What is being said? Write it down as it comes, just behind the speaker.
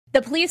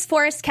The police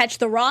force catch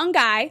the wrong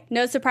guy,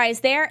 no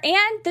surprise there,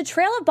 and the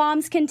trail of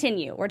bombs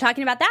continue. We're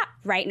talking about that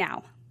right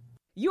now.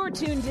 You're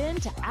tuned in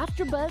to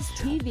AfterBuzz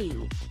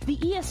TV, the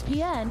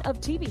ESPN of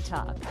TV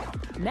talk.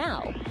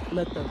 Now,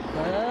 let the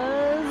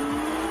buzz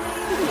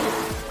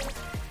begin.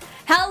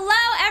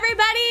 Hello,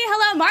 everybody.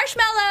 Hello,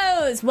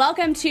 Marshmallows.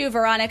 Welcome to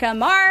Veronica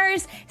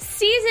Mars,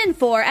 Season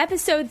 4,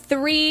 Episode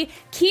 3,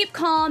 Keep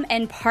Calm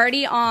and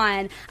Party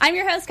On. I'm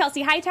your host,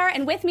 Kelsey Hightower,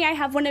 and with me I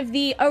have one of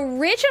the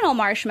original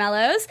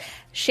Marshmallows,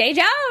 Shay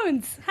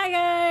Jones. Hi,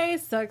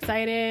 guys. So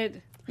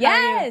excited.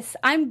 Yes,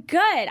 I'm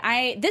good.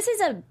 This is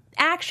a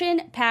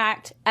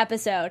action-packed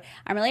episode.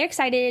 I'm really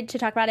excited to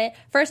talk about it.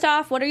 First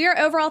off, what are your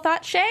overall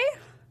thoughts, Shay?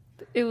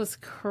 It was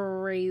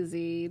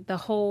crazy. The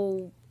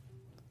whole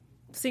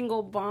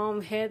single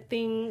bomb head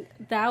thing,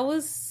 that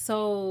was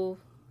so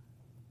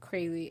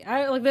crazy.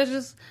 I think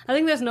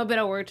there's no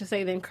better word to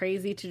say than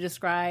crazy to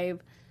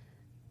describe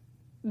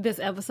this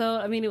episode.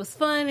 I mean, it was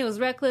fun, it was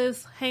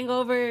reckless,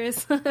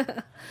 hangovers.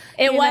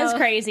 It was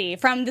crazy,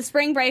 from the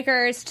spring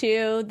breakers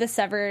to the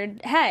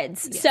severed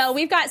heads. Yes. So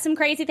we've got some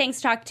crazy things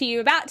to talk to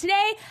you about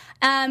today,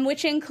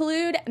 which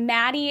include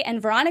Maddie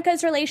and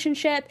Veronica's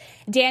relationship,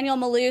 Daniel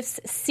Malouf's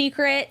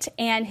secret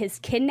and his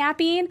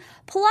kidnapping.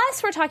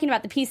 Plus, we're talking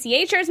about the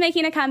PCHers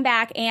making a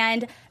comeback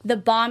and the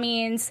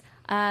bombings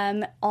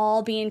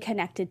all being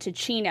connected to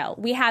Chino.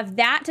 We have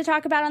that to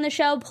talk about on the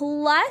show.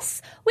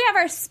 Plus, we have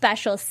our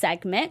special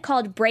segment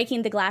called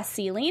Breaking the Glass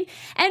Ceiling.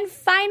 And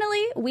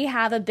finally, we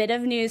have a bit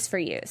of news for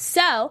you.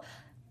 So,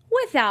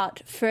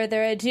 without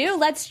further ado,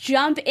 let's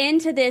jump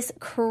into this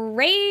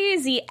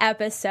crazy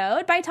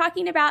episode by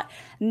talking about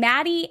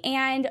Maddie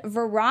and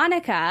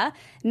Veronica.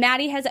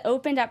 Maddie has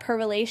opened up her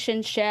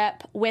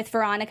relationship with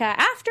Veronica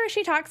after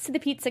she talks to the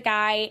pizza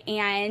guy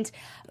and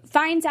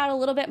finds out a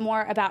little bit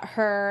more about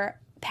her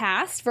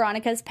past,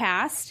 Veronica's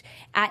past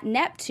at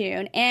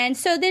Neptune. And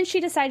so then she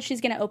decides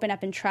she's going to open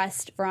up and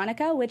trust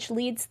Veronica, which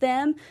leads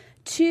them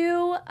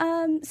to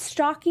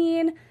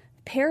stalking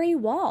Perry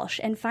Walsh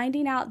and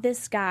finding out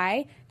this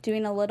guy,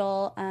 doing a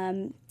little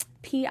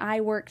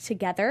PI work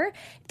together.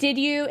 Did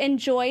you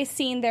enjoy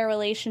seeing their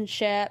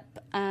relationship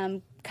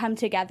come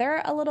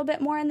together a little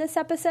bit more in this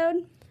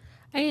episode?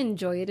 I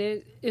enjoyed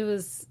it. It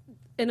was,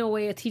 in a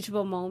way, a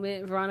teachable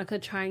moment. Veronica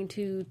trying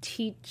to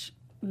teach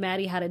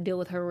Maddie how to deal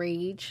with her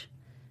rage.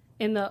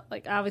 And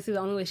obviously the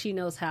only way she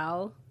knows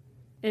how,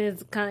 and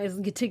it's kind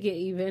of to get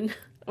even.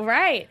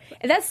 Right.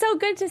 That's so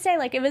good to say.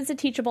 Like, it was a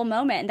teachable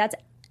moment, and that's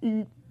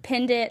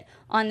pinned it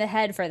on the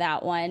head for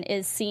that one,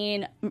 is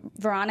seeing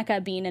Veronica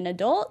being an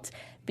adult,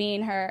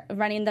 being her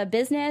running the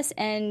business,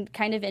 and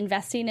kind of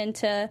investing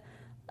into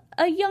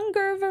a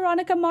younger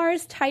Veronica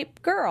Mars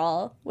type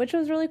girl, which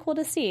was really cool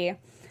to see.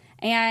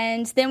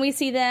 And then we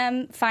see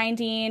them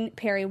finding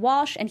Perry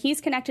Walsh, and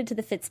he's connected to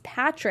the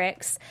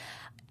Fitzpatricks.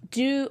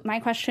 My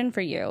question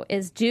for you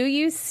is, do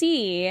you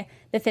see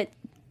the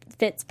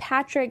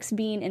Fitzpatricks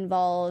being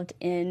involved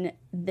in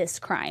this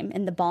crime,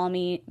 in the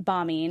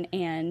bombing?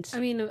 And I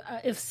mean,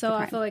 if so,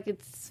 I feel like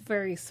it's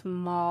very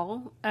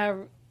small. I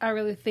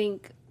really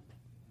think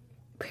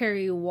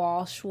Perry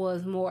Walsh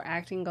was more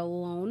acting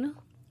alone.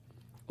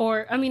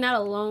 Or, I mean, not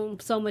alone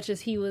so much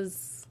as he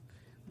was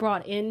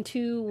brought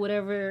into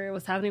whatever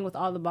was happening with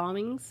all the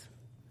bombings.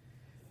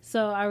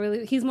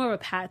 So he's more of a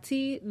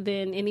patsy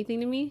than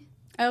anything to me.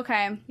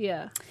 Okay.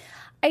 Yeah.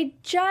 Maybe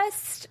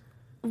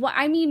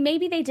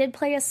they did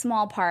play a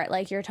small part,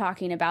 like you're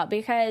talking about,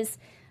 because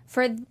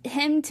for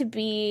him to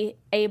be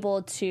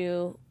able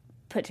to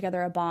put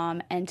together a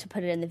bomb and to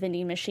put it in the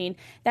vending machine,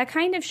 that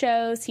kind of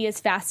shows he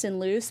is fast and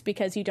loose,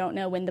 because you don't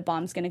know when the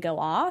bomb's going to go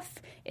off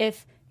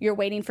if you're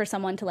waiting for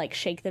someone to, like,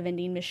 shake the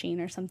vending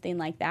machine or something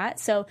like that.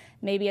 So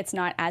maybe it's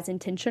not as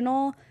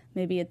intentional.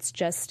 Maybe it's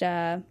just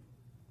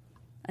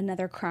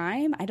another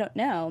crime. I don't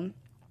know.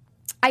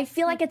 I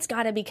feel like it's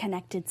got to be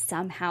connected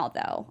somehow,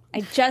 though.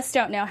 I just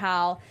don't know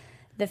how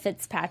the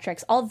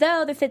Fitzpatricks,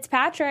 although the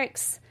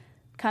Fitzpatricks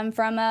come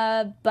from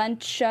a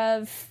bunch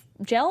of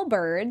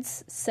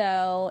jailbirds,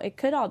 so it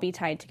could all be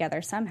tied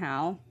together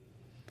somehow.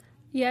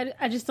 Yeah,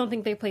 I just don't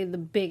think they played the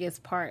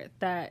biggest part.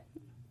 That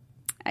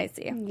I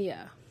see.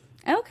 Yeah.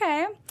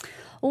 Okay.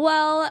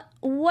 Well,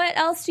 what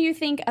else do you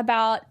think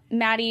about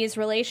Maddie's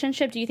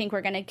relationship? Do you think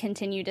we're going to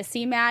continue to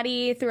see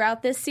Maddie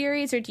throughout this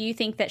series, or do you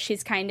think that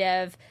she's kind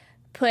of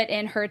put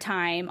in her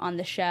time on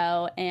the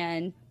show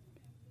and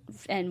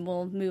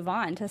we'll move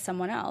on to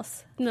someone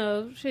else?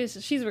 No,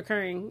 she's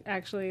recurring,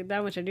 actually.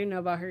 That much I do know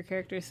about her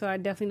character, so I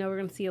definitely know we're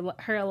going to see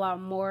her a lot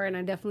more, and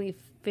I definitely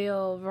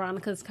feel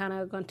Veronica's kind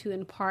of going to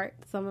impart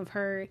some of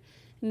her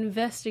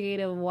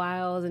investigative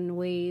wiles and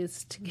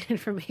ways to get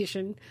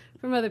information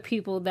from other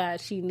people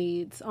that she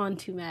needs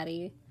onto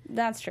Maddie.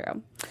 That's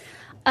true.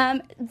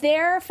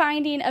 Their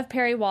finding of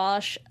Perry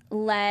Walsh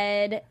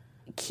led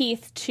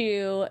Keith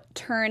to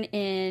turn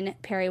in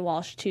Perry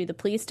Walsh to the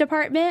police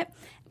department.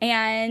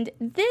 And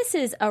this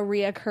is a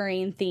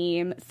reoccurring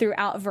theme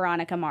throughout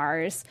Veronica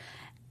Mars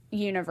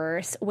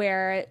universe,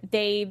 where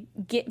they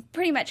get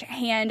pretty much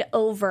hand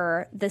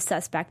over the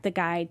suspect, the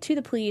guy, to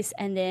the police,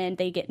 and then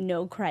they get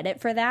no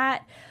credit for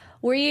that,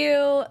 Were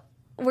you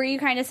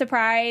kind of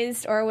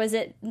surprised, or was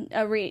it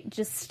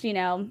just,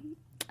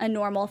 a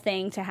normal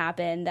thing to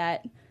happen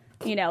that,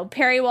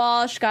 Perry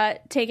Walsh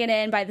got taken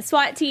in by the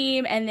SWAT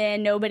team and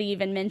then nobody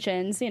even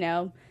mentions,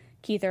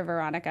 Keith or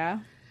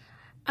Veronica?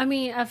 I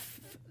mean,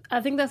 I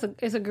think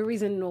it's a good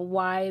reason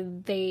why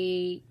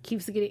they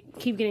keep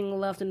getting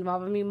left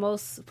involved. I mean,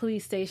 most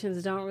police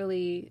stations don't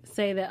really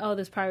say that,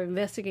 this private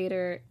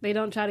investigator. They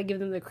don't try to give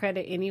them the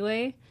credit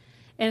anyway.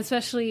 And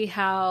especially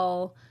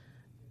how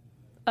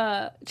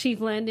Chief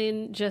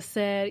Landon just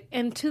said,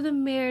 and to the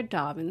Mayor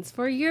Dobbins,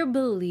 for your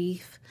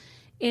belief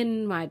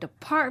in my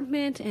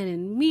department and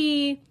in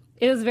me.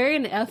 It was very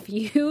an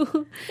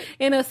FU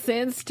in a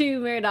sense to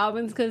Mayor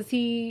Dobbins, because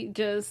he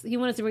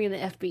wanted to bring in the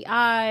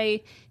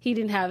FBI. He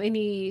didn't have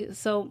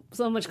so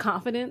much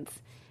confidence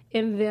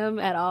in them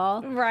at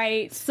all.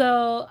 Right.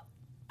 So,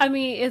 I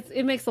mean,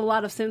 it makes a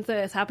lot of sense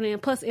that it's happening.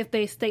 And plus, if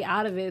they stay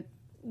out of it,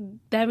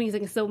 that means they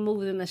can still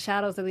move in the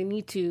shadows that they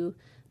need to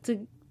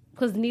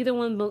because neither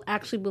one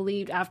actually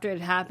believed after it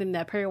happened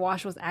that Perry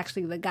Walsh was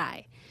actually the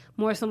guy.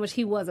 More so much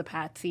he was a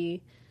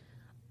patsy.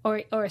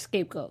 Or a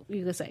scapegoat,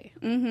 you could say.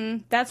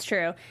 Mm-hmm. That's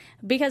true.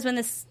 Because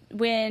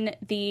when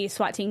the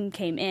SWAT team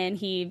came in,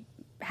 he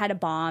had a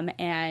bomb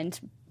and,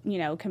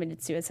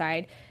 committed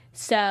suicide.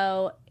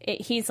 So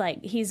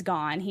he's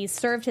gone. He's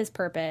served his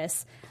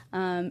purpose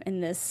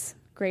in this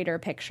greater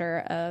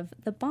picture of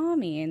the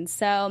bombing.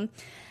 So,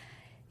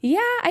 yeah,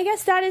 I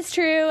guess that is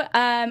true.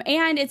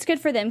 And it's good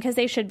for them because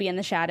they should be in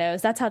the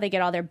shadows. That's how they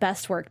get all their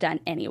best work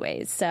done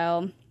anyways.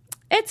 So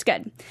it's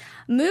good.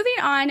 Moving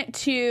on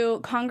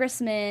to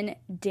Congressman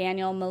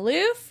Daniel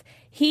Maloof.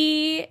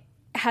 He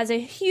has a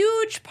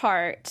huge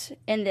part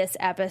in this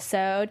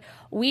episode.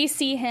 We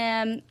see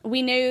him.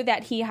 We knew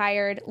that he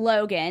hired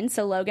Logan.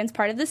 So Logan's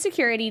part of the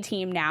security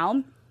team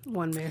now.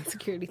 One-man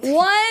security team.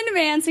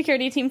 One-man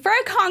security team for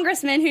a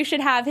congressman who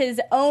should have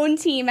his own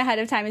team ahead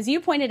of time, as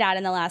you pointed out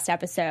in the last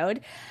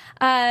episode.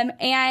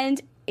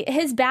 And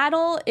his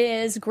battle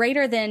is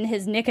greater than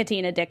his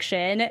nicotine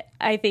addiction,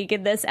 I think,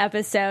 in this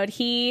episode.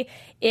 He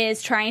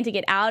is trying to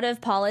get out of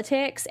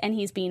politics, and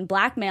he's being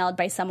blackmailed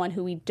by someone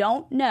who we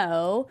don't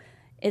know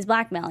is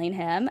blackmailing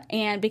him.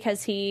 And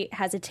because he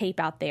has a tape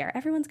out there.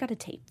 Everyone's got a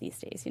tape these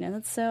days,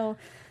 that's so...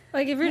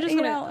 Like, if you're just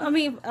I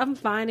mean, I'm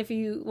fine if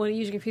you want to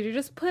use your computer.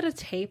 Just put a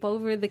tape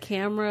over the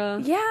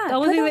camera. Yeah, the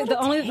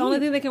only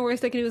thing that can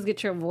worse they can do is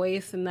get your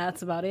voice, and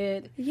that's about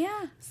it.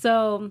 Yeah.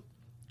 So,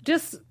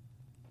 just...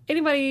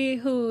 anybody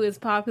who is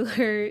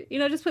popular,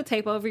 just put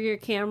tape over your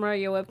camera,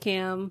 your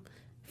webcam,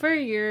 for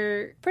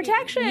your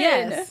protection.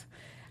 Yes.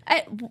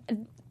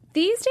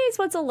 These days,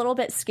 what's a little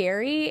bit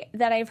scary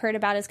that I've heard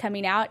about is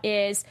coming out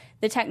is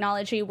the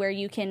technology where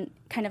you can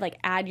kind of like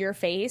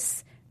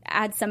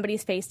add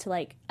somebody's face to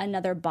like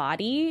another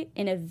body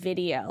in a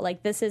video.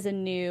 Like, this is a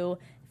new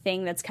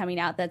thing that's coming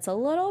out that's a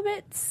little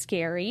bit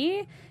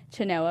scary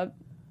to know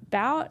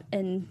about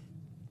and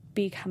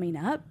be coming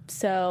up.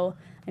 So,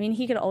 I mean,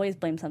 he could always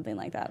blame something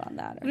like that on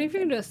that. I mean, if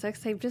you're going to do a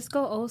sex tape, just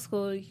go old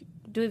school.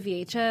 Do a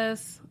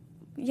VHS.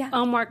 Yeah.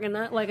 Unmarked,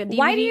 not like a DVD.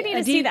 Why do you need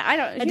to see that? I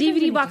don't. A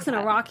DVD box in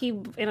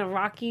a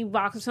Rocky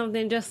box or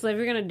something. Just so if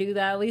you're going to do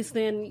that, at least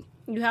then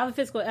you have the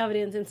physical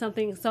evidence and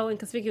something so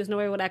inconspicuous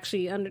nobody would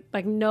actually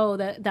know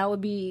that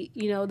would be,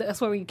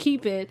 that's where you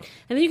keep it.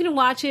 And then you can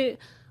watch it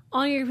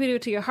on your computer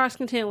to your heart's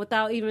content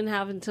without even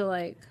having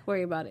to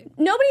worry about it.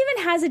 Nobody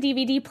even has a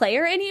DVD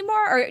player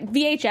anymore, or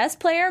VHS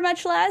player,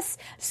 much less.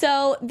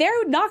 So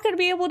they're not going to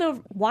be able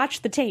to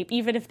watch the tape,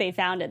 even if they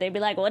found it. They'd be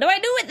like, "What do I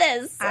do with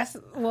this?"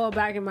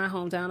 Back in my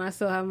hometown, I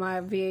still have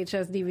my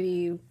VHS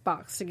DVD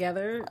box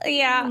together.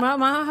 Yeah,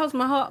 my house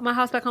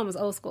back home is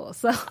old school,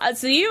 so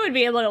you would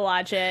be able to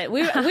watch it.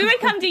 We would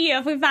come to you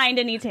if we find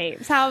any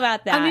tapes. How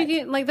about that? I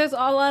mean, there's a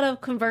lot of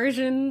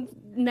conversion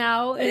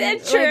now.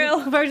 It's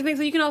true. Conversion things.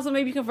 So you can also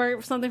maybe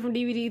convert something from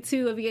DVD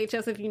to a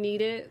VHS if you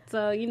need it.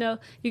 So, you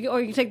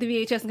can take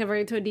the VHS and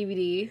convert it to a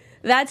DVD.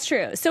 That's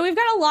true. So we've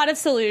got a lot of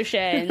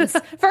solutions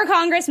for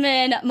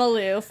Congressman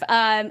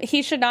Maloof.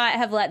 He should not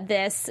have let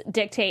this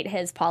dictate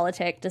his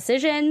politic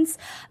decisions,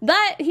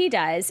 but he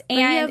does. And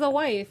he has a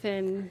wife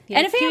and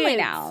a family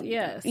kids. now.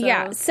 Yeah.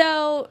 Yeah.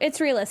 So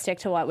it's realistic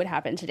to what would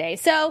happen today.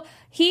 So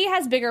he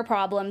has bigger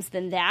problems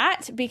than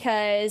that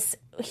because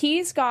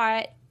he's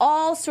got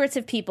all sorts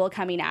of people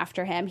coming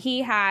after him.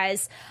 He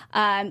has,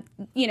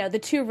 the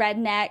two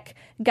redneck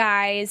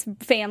guys,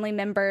 family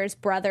members,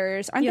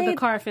 brothers. Aren't they? The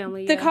Carr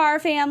family. The Carr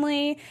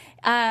family.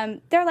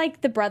 They're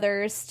like the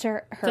brothers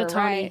to her, to Tony,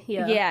 right?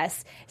 Yeah.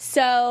 Yes.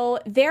 So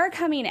they're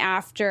coming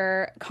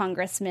after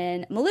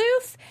Congressman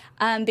Maloof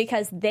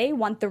because they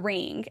want the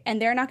ring. And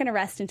they're not going to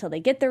rest until they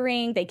get the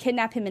ring. They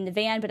kidnap him in the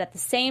van. But at the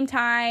same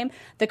time,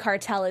 the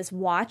cartel is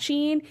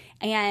watching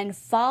and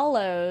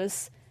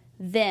follows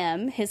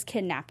them, his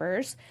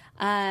kidnappers,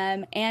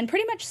 and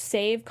pretty much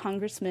save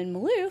Congressman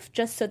Maloof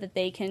just so that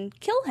they can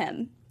kill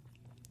him.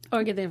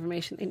 Or get the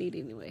information they need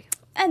anyway.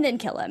 And then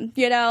kill him,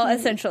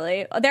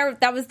 essentially.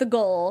 That was the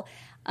goal.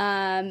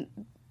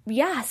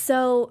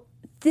 So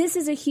this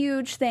is a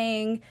huge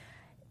thing.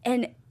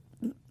 And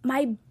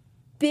my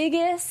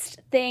biggest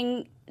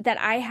thing that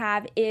I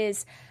have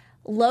is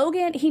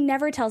Logan, he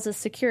never tells his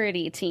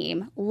security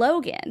team,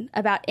 Logan,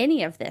 about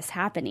any of this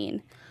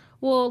happening.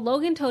 Well,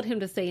 Logan told him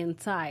to stay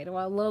inside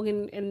while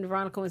Logan and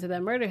Veronica went to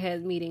that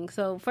Murderhead meeting.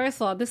 So, first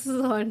of all, this is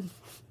on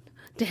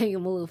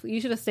Daniel Maloof.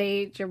 You should have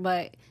stayed your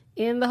butt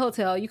in the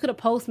hotel. You could have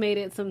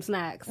Postmated some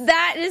snacks.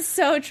 That is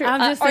so true. I'm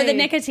just or saying, the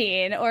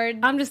nicotine. Or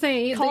I'm just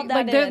saying, called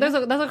like, that in.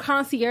 there's a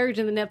concierge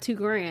in the Nep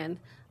 $2,000.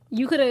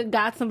 You could have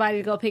got somebody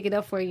to go pick it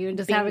up for you and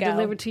just have it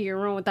delivered to your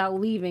room without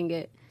leaving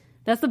it.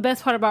 That's the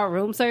best part about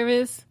room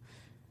service.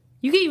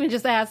 You can even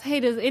just ask, hey,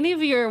 does any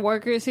of your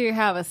workers here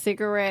have a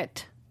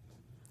cigarette?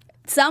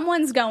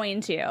 Someone's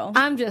going to.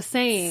 I'm just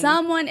saying.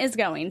 Someone is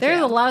going to.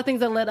 There's a lot of things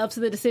that led up to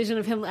the decision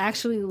of him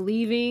actually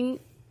leaving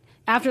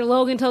after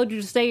Logan told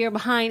you to stay here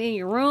behind in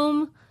your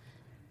room.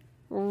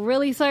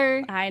 Really,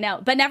 sir? I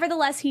know. But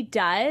nevertheless, he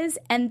does.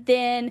 And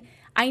then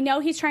I know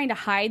he's trying to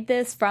hide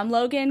this from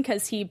Logan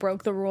because he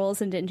broke the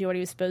rules and didn't do what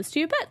he was supposed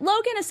to. But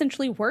Logan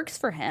essentially works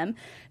for him.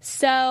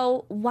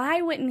 So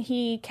why wouldn't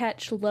he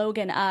catch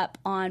Logan up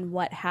on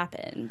what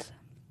happened?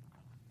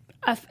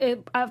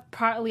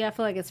 Partly, I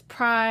feel like it's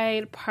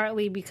pride.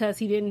 Partly because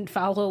he didn't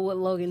follow what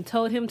Logan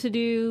told him to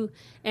do.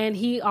 And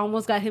he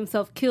almost got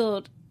himself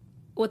killed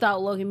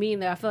without Logan being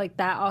there. I feel like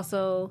that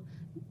would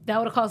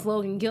have caused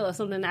Logan guilt if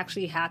something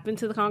actually happened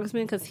to the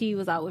congressman because he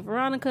was out with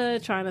Veronica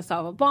trying to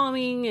solve a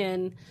bombing,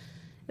 and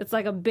it's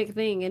like a big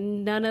thing.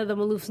 And none of the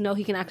Maloofs know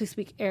he can actually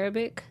speak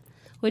Arabic,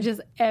 which is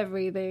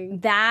everything.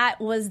 That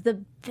was the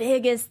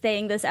biggest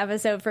thing this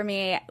episode for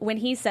me. When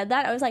he said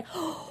that, I was like,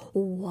 oh,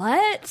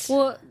 what?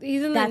 Well,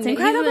 he's in That's the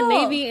incredible.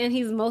 Navy, and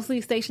he's mostly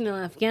stationed in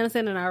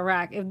Afghanistan and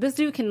Iraq. If this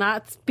dude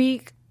cannot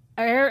speak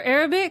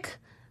Arabic...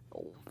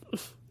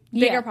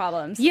 Bigger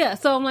problems. Yeah,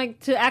 so I'm like,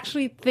 to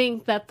actually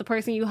think that the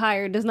person you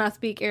hired does not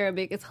speak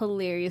Arabic is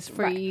hilarious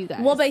for you guys.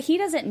 Well, but he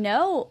doesn't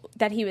know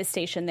that he was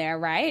stationed there,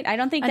 right? I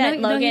don't think that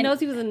Logan... No, he knows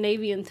he was a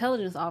Navy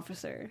intelligence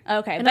officer.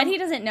 Okay, but he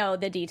doesn't know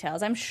the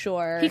details, I'm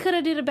sure. He could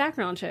have did a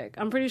background check.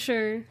 I'm pretty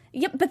sure.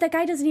 Yeah, but that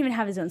guy doesn't even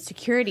have his own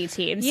security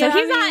team. So Yeah,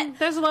 he's not...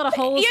 There's a lot of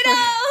holes.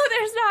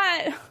 There's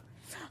not...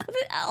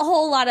 a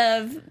whole lot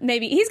of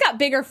maybe he's got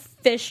bigger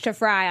fish to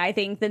fry, I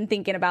think, than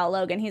thinking about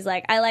Logan. He's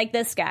like, I like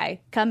this guy,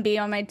 come be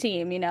on my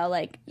team,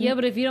 like. Yeah,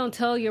 but if you don't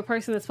tell your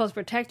person that's supposed to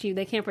protect you,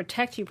 they can't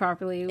protect you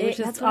properly, which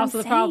is also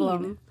the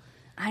problem.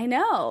 I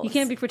know. You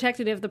can't be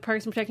protected if the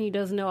person protecting you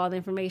doesn't know all the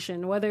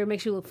information, whether it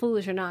makes you look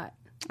foolish or not.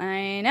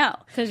 I know,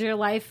 because your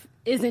life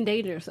is in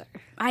danger, sir.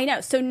 I know.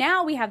 So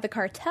now we have the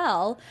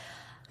cartel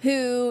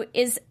who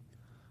is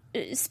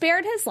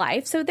spared his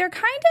life, so they're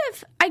kind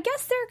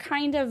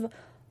of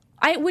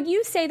would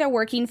you say they're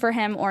working for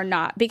him or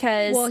not?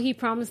 Because... Well, he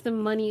promised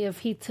them money if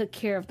he took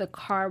care of the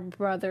Carr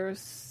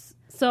brothers.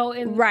 So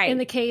in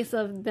the case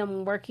of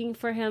them working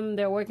for him,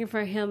 they're working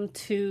for him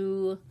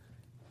to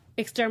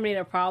exterminate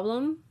a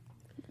problem.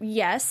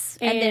 Yes.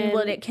 And then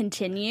would it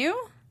continue?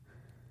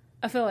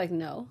 I feel like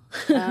no.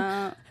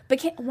 But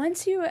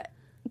once you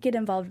get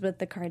involved with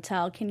the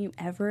cartel, can you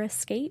ever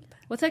escape?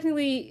 Well,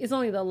 technically, it's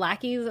only the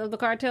lackeys of the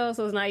cartel,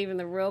 so it's not even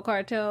the real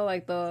cartel,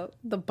 like the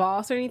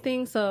boss or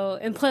anything. So,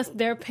 and plus,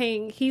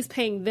 he's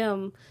paying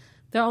them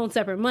their own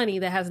separate money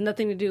that has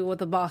nothing to do with what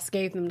the boss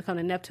gave them to come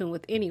to Neptune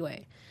with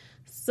anyway.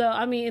 So,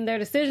 I mean, in their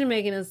decision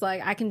making, is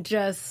like, I can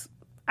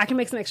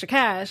make some extra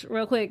cash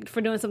real quick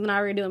for doing something I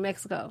already do in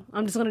Mexico.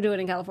 I'm just going to do it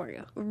in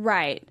California.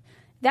 Right.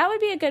 That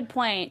would be a good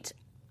point.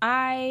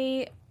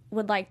 I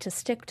would like to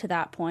stick to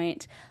that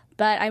point.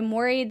 But I'm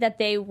worried that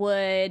they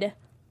would...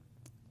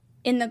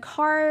 In the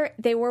car,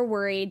 they were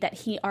worried that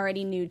he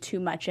already knew too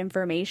much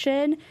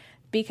information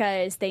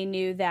because they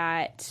knew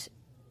that...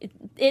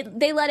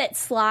 They let it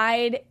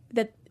slide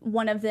that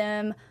one of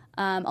them,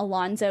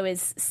 Alonzo,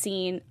 is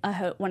seeing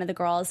one of the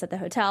girls at the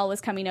hotel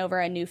was coming over,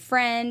 a new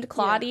friend,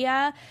 Claudia.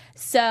 Yeah.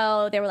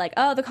 So they were like,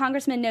 oh, the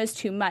congressman knows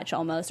too much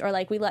almost, or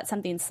like we let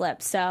something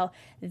slip. So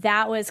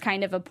that was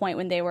kind of a point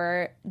when they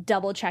were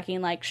double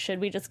checking, like, should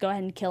we just go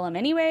ahead and kill him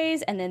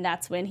anyways? And then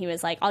that's when he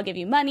was like, I'll give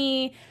you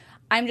money.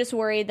 I'm just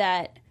worried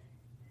that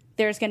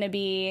there's going to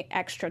be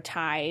extra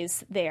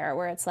ties there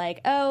where it's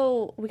like,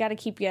 oh, we got to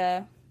keep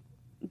you...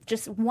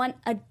 Just one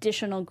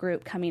additional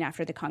group coming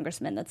after the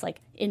congressman that's like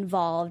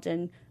involved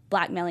in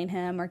blackmailing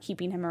him or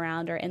keeping him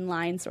around or in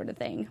line sort of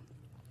thing.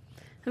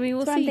 I mean,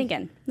 That's what I'm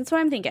thinking.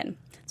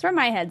 That's where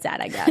my head's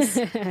at, I guess.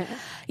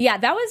 Yeah,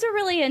 that was a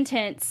really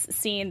intense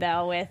scene,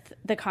 though, with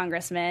the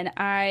congressman.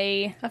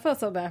 I felt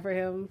so bad for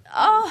him.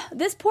 Oh,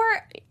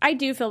 I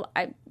do feel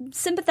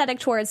sympathetic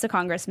towards the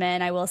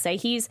congressman, I will say.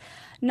 He's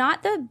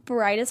not the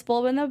brightest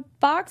bulb in the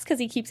box because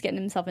he keeps getting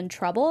himself in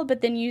trouble,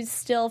 but then you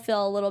still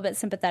feel a little bit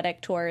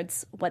sympathetic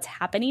towards what's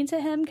happening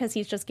to him because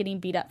he's just getting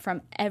beat up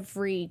from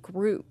every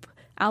group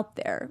out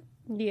there.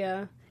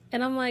 Yeah.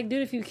 And I'm like,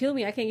 dude, if you kill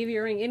me, I can't give you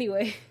a ring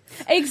anyway.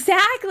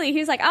 Exactly.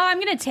 He's like, oh, I'm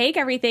going to take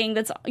everything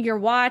that's your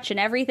watch and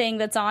everything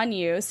that's on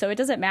you, so it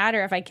doesn't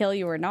matter if I kill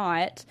you or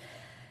not.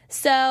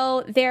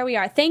 So there we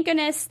are. Thank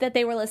goodness that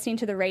they were listening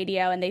to the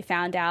radio and they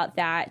found out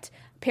that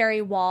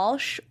Perry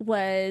Walsh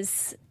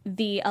was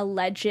the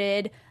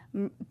alleged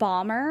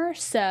bomber.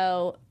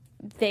 So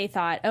they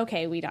thought,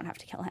 okay, we don't have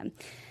to kill him.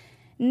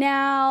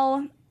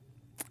 Now,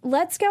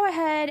 let's go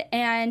ahead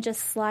and just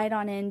slide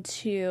on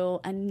into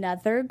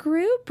another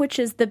group, which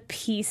is the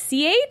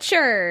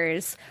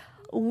PCHers.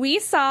 We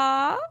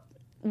saw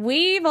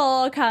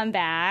Weevil come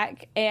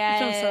back,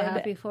 and which I'm so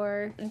happy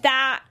for.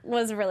 That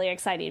was a really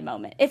exciting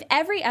moment. If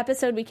every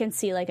episode we can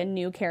see like a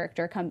new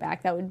character come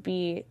back, that would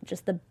be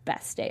just the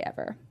best day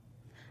ever.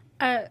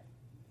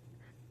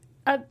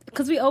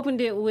 Because we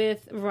opened it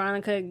with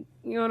Veronica,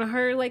 on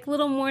her like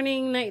little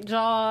morning night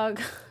jog,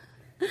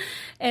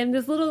 and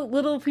this little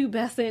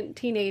pubescent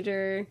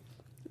teenager,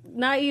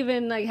 not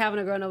even like having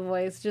a grown up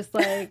voice, just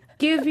like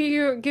give me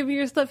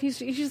your stuff. She's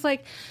just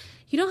like,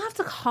 you don't have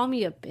to call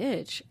me a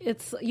bitch.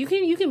 It's you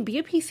can be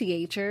a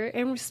PCHer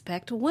and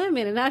respect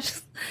women. And I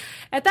just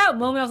at that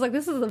moment I was like,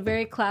 this is a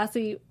very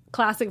classic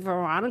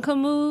Veronica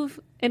move.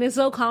 And it's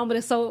so calm, but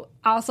it's so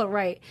also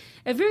right.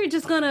 If you're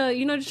just gonna,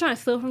 just trying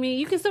to steal from me,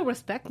 you can still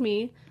respect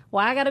me.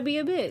 Why I gotta be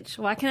a bitch?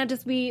 Why can't I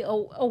just be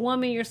a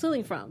woman you're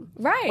stealing from?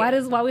 Right.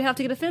 Why we have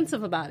to get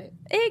offensive about it?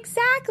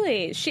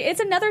 Exactly. It's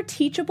another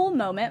teachable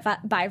moment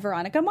by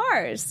Veronica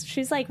Mars.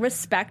 She's like,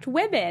 respect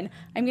women.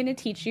 I'm going to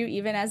teach you,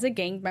 even as a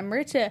gang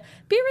member, to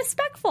be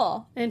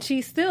respectful. And she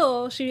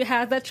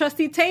has that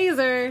trusty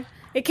taser.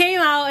 It came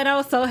out, and I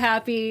was so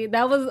happy.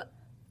 That was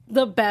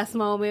the best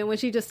moment when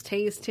she just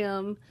tased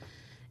him.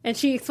 And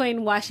she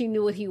explained why she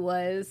knew what he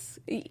was.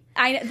 The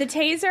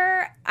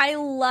taser, I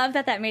love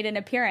that made an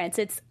appearance.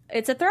 It's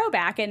a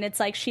throwback, and it's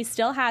like she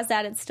still has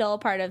that. It's still a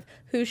part of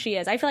who she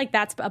is. I feel like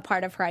that's a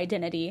part of her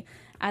identity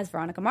as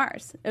Veronica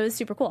Mars. It was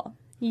super cool.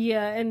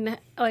 Yeah, and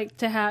like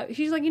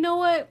she's like, you know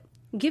what?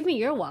 Give me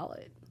your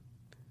wallet.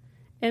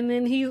 And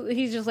then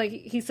he's just like,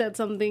 he said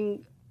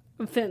something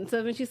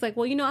offensive, and she's like,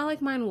 well, I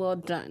like mine well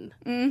done.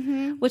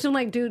 Mm-hmm. Which I'm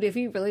like, dude, if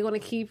you really want to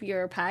keep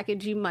your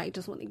package, you might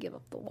just want to give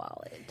up the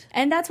wallet.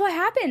 And that's what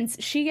happens.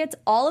 She gets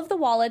all of the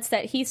wallets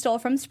that he stole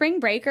from Spring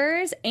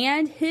Breakers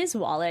and his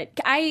wallet.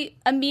 I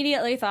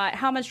immediately thought,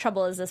 how much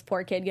trouble is this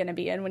poor kid going to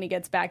be in when he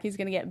gets back? He's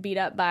going to get beat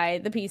up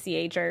by the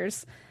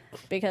PCHers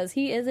because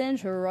he is in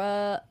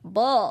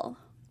trouble.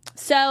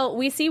 So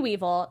we see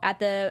Weevil at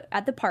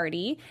the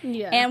party,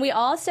 and we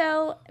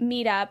also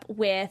meet up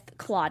with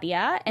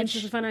Claudia, and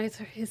she find out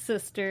his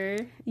sister.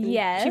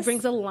 Yes, she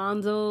brings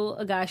Alonzo,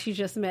 a guy she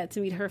just met,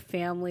 to meet her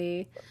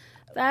family.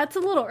 That's a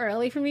little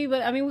early for me,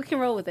 but I mean, we can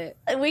roll with it.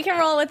 We can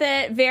roll with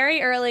it.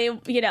 Very early,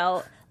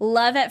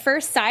 love at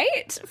first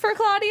sight for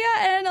Claudia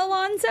and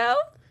Alonzo.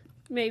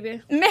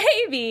 Maybe.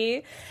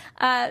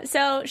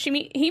 So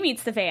he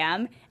meets the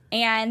fam,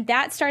 and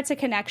that starts a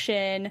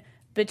connection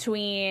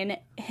between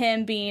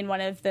him being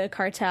one of the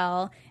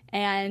cartel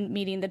and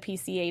meeting the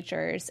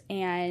PCHers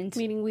and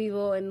meeting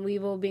Weevil, and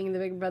Weevil being the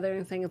big brother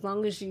and saying, as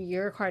long as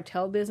your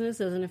cartel business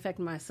doesn't affect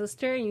my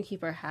sister and you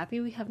keep her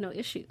happy, we have no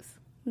issues.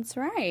 That's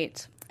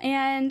right.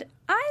 And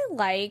I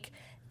like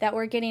that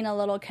we're getting a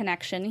little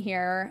connection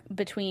here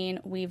between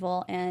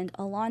Weevil and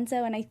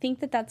Alonzo, and I think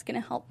that that's going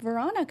to help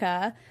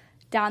Veronica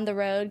down the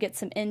road get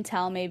some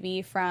intel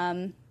maybe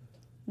from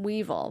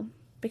Weevil,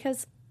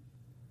 because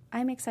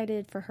I'm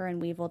excited for her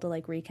and Weevil to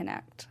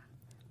reconnect.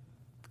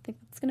 I think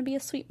it's going to be a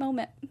sweet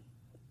moment.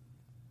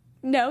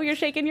 No, you're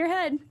shaking your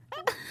head.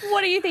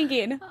 What are you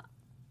thinking?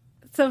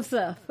 Some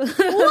stuff.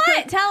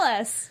 What? Tell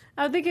us.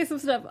 I'm thinking some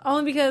stuff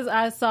only because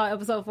I saw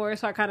episode 4,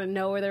 so I kind of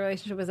know where their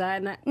relationship is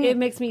at, and it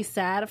makes me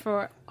sad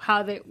for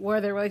where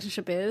their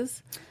relationship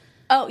is.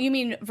 Oh, you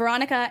mean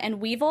Veronica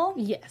and Weevil?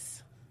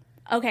 Yes.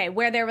 Okay,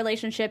 where their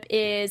relationship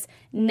is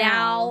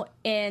now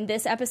in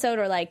this episode,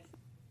 or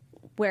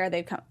where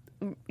they've come.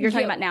 You're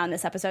talking about now in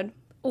this episode?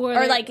 Or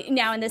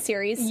now in this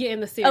series? Yeah,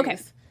 in the series. Okay,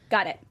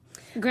 got it.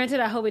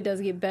 Granted, I hope it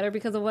does get better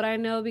because of what I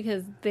know,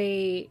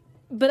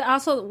 but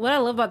also what I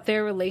love about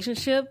their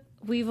relationship,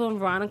 Weevil and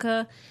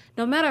Veronica,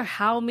 no matter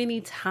how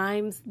many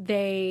times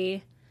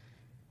they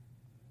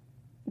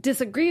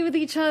disagree with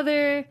each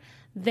other,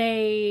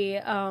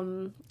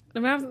 no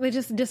matter if they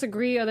just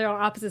disagree or they're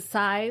on opposite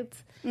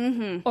sides,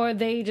 or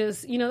they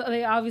just,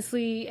 they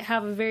obviously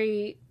have a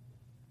very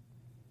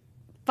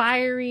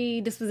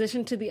fiery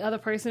disposition to the other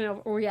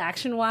person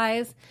reaction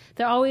wise.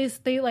 They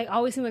always seem like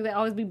they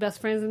always be best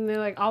friends, and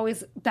they're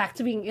always back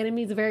to being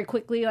enemies very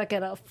quickly, at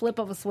a flip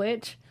of a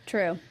switch.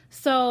 True.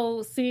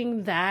 So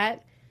seeing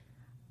that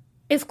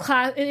it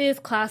is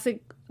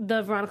classic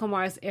the Veronica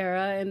Mars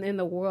era and in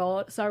the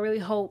world. So I really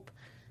hope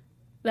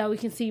that we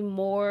can see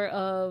more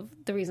of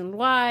the reason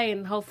why,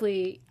 and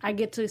hopefully I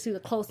get to see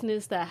the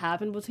closeness that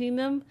happened between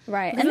them.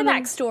 Right. And the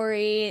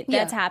backstory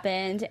that's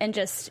happened, and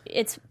just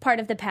it's part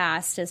of the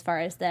past as far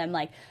as them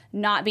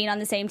not being on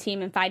the same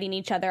team and fighting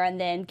each other and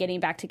then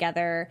getting back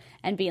together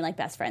and being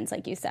best friends,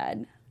 like you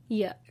said.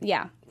 Yeah.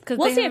 Yeah.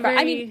 We'll see.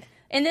 I mean,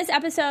 in this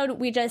episode,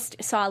 we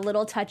just saw a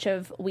little touch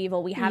of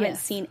Weevil. We haven't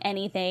seen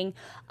anything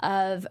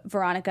of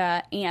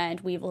Veronica and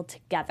Weevil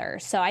together.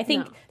 So I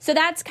think, so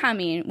that's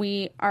coming.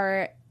 We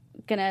are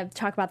gonna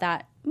talk about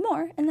that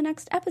more in the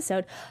next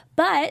episode.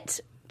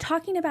 But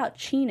talking about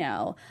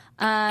Chino,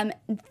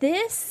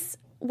 this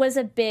was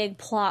a big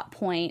plot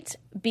point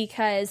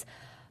because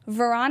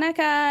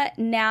Veronica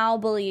now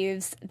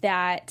believes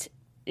that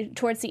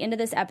towards the end of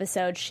this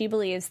episode, she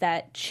believes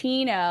that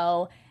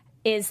Chino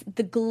is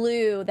the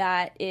glue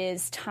that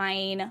is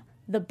tying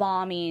the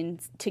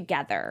bombings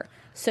together.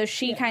 So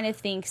she kind of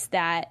thinks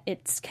that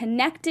it's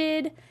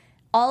connected.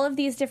 All of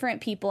these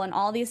different people and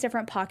all these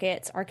different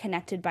pockets are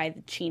connected by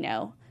the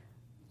Chino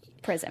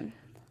prism.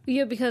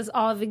 Yeah, because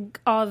all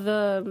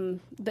the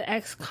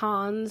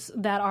ex-cons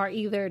that are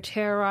either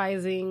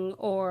terrorizing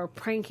or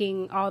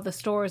pranking all the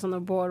stores on the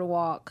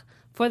boardwalk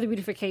for the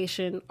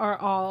beautification are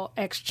all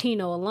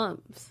ex-Chino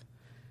alums.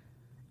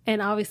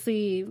 And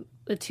obviously,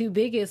 the two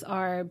biggest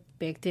are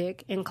Big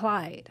Dick and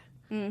Clyde.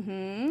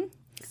 Mm-hmm.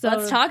 So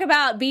let's talk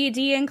about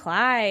BD and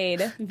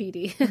Clyde.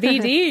 BD.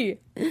 BD.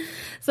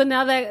 So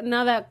now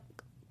that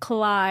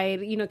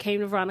Clyde, came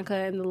to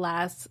Veronica in the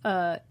last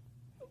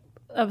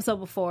episode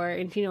before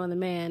in Chino and the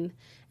Man,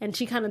 and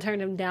she kind of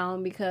turned him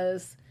down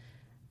because,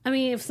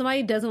 if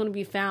somebody doesn't want to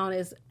be found,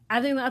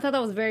 I thought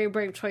that was a very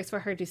brave choice for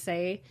her to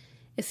say.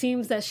 It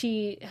seems that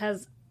she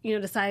has,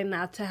 decided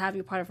not to have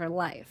you part of her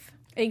life.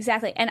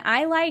 Exactly. And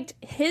I liked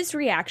his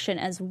reaction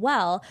as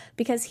well,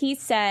 because he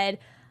said,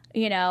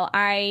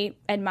 I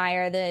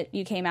admire that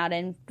you came out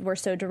and were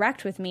so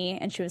direct with me.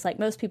 And she was like,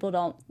 most people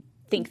don't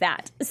think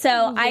that.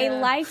 So I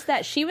liked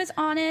that she was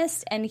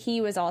honest and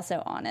he was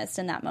also honest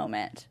in that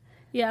moment.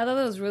 Yeah, I thought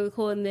that was really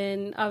cool. And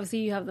then obviously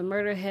you have the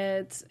murder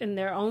heads and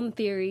their own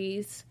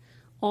theories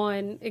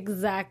on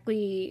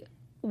exactly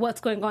what's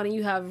going on. And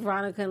you have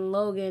Veronica and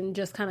Logan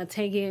just kind of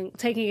taking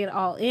it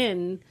all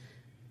in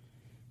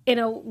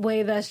a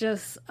way that's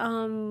just,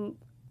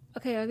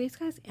 okay, are these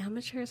guys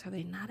amateurs? Are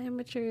they not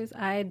amateurs?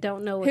 I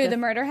don't know. The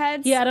murder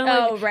heads? Yeah, I don't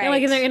know. Right.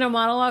 Like in their inner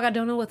monologue, I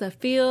don't know what to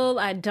feel.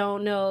 I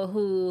don't know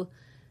who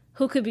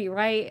could be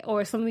right,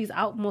 or some of these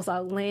most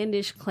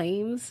outlandish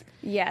claims.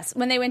 Yes.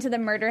 When they went to the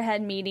murderhead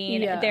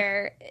meeting,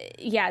 they're,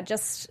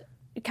 just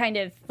kind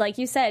of, like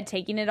you said,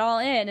 taking it all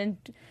in and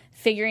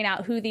figuring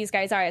out who these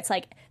guys are. It's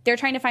like they're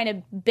trying to find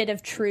a bit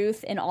of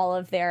truth in all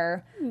of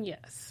their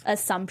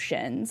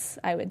assumptions,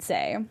 I would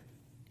say.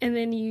 And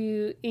then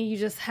you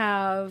just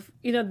have,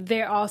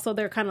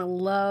 their kind of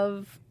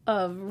love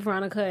of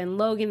Veronica and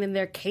Logan in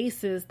their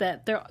cases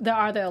that there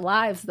are their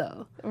lives,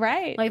 though.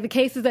 Right. Like the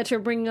cases that you're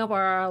bringing up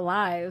are our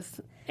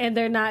lives. And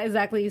they're not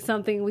exactly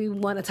something we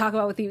want to talk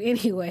about with you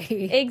anyway.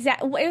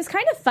 Exactly. It was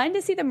kind of fun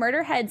to see the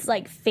murderheads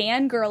like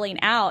fangirling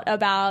out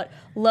about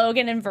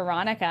Logan and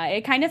Veronica.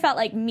 It kind of felt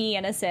like me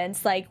in a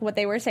sense, like what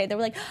they were saying. They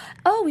were like,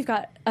 oh, we've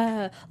got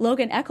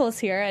Logan Eccles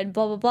here and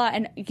blah, blah, blah.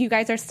 And you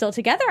guys are still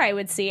together, I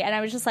would see. And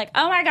I was just like,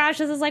 oh my gosh,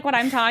 this is like what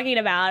I'm talking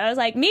about. I was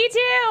like, me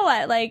too.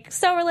 Like,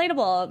 so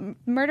relatable.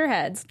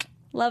 Murderheads.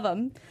 Love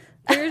them.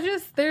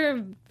 They're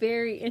a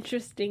very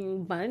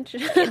interesting bunch.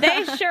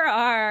 They sure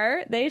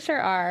are.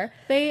 They're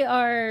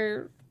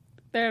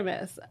a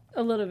mess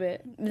a little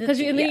bit, because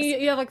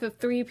you have like the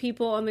three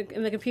people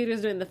in the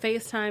computers doing the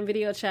FaceTime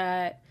video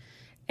chat,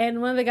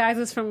 and one of the guys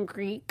is from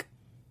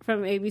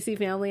ABC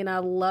Family, and I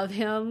love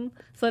him.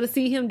 So to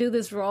see him do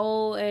this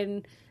role,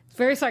 and it's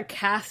very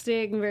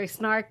sarcastic and very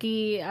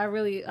snarky,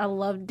 I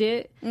loved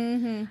it.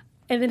 Mm-hmm.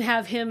 And then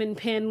have him and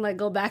Penn like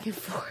go back and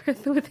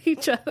forth with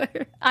each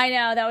other. I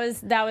know,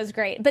 that was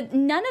great. But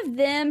none of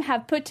them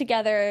have put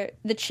together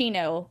the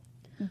Chino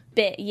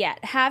bit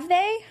yet, have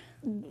they?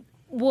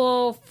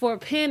 Well, for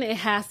Penn, it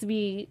has to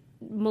be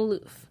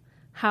Maloof.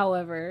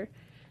 However,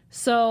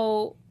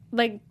 so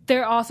like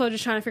they're also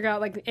just trying to figure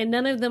out like, and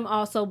none of them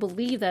also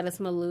believe that it's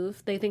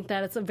Maloof. They think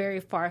that it's a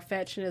very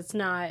far-fetched and it's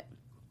not,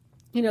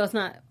 it's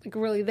not like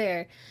really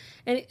there.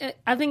 And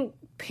I think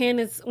Penn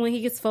is, when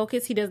he gets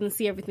focused, he doesn't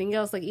see everything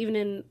else. Like even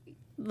in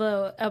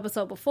the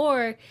episode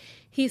before,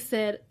 he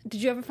said,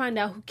 "Did you ever find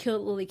out who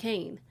killed Lily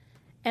Kane?"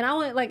 And I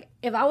went like,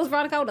 if I was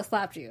Veronica, I would have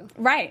slapped you,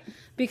 right?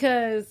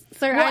 Because,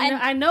 sir,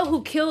 I know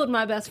who killed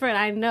my best friend.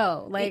 I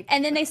know, like,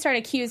 and then they start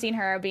accusing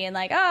her of being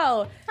like,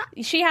 "Oh,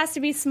 she has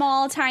to be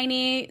small,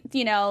 tiny,"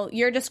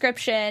 your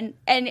description,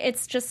 and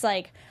it's just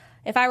like,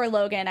 if I were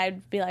Logan,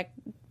 I'd be like,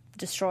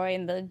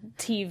 destroying the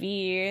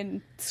TV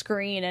and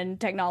screen and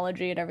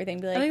technology and everything.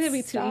 Be like, I think that'd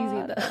be too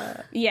easy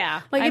though.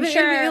 Yeah, like I'm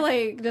sure. It'd be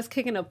like just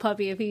kicking a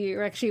puppy if he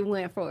actually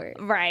went for it.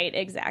 Right,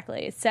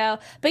 exactly. So,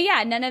 but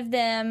yeah, none of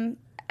them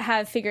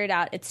have figured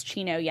out it's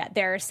Chino yet.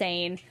 They're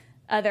saying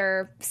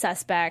other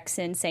suspects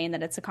and saying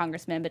that it's a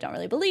congressman, but don't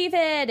really believe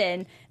it.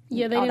 And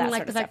yeah, they didn't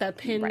like the fact that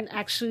Penn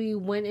actually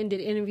went and did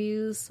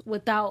interviews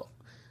without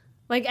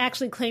like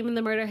actually claiming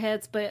the murder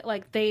heads. But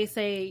like they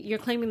say, you're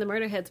claiming the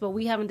murder heads, but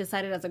we haven't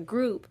decided as a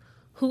group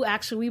who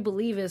actually we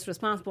believe is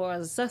responsible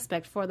as a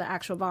suspect for the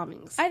actual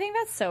bombings. I think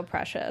that's so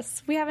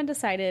precious. We haven't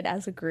decided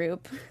as a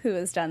group who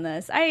has done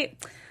this.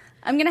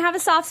 I'm going to have a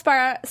soft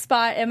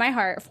spot in my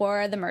heart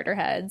for the murder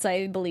heads.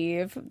 I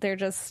believe they're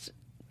just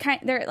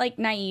they're like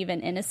naive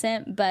and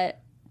innocent,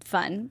 but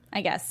fun,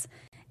 I guess.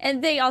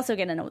 And they also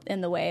get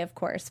in the way, of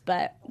course,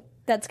 but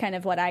that's kind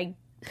of what I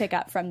pick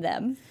up from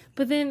them.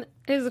 But then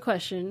here's a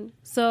question.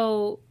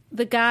 So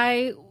the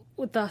guy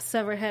with the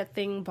severed head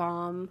thing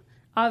bomb,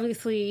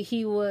 obviously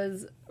he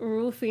was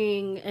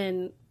roofing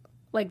and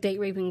like date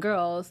raping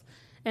girls,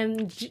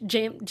 and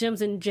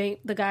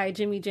the guy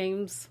Jimmy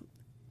James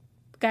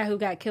guy who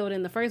got killed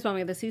in the first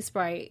bombing of the Sea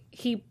Sprite,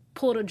 he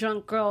pulled a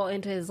drunk girl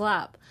into his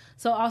lap.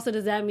 So also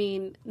does that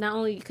mean not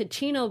only could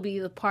Chino be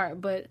the part,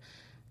 but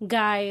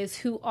guys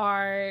who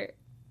are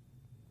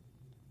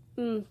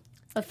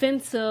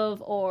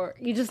offensive or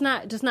you just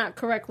not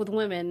correct with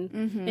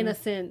women in a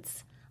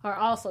sense are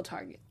also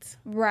targets.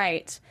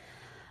 Right.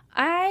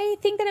 I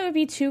think that it would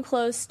be too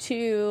close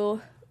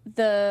to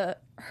the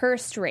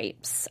Hearst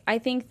rapes. I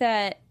think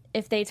that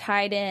if they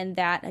tied in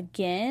that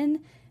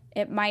again,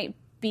 it might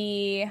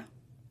be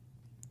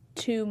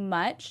too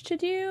much to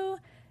do.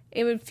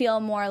 It would feel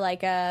more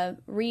like a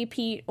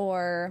repeat,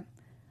 or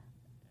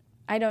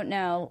I don't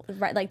know,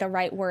 like the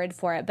right word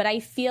for it. But I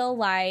feel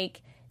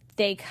like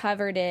they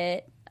covered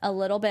it a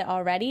little bit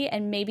already,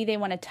 and maybe they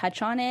want to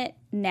touch on it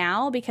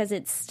now because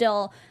it's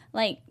still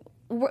like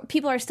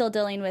people are still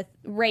dealing with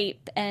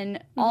rape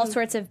and all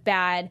sorts of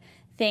bad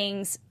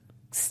things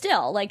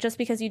still. Like, just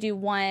because you do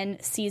one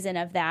season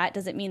of that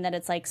doesn't mean that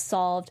it's like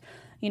solved,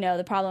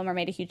 the problem or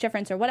made a huge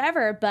difference or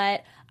whatever.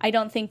 But I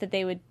don't think that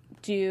they would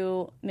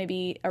do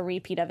maybe a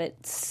repeat of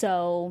it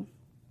so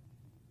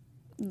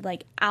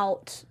like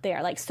out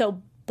there, like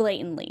so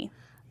blatantly.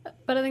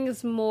 But I think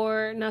it's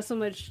more not so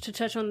much to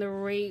touch on the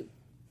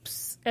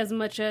rapes as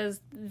much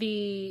as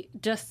the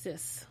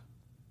justice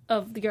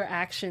of your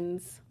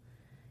actions,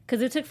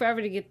 because it took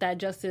forever to get that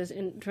justice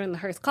during the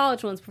Hearst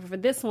College ones. But for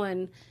this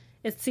one,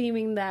 it's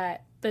seeming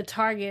that the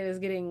target is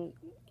getting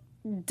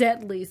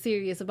deadly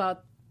serious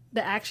about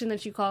the action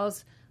that you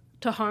caused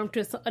to harm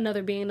to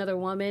another being, another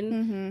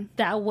woman.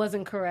 That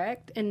wasn't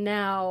correct. And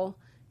now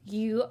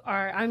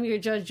I'm your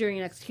judge, jury,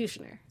 and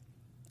executioner.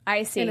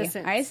 I see.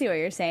 I see what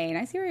you're saying.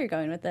 I see where you're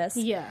going with this.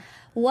 Yeah.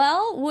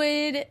 Well,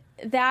 would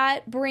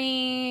that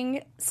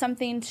bring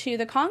something to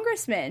the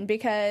congressman?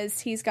 Because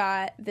he's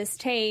got this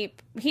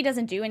tape. He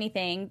doesn't do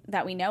anything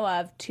that we know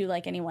of to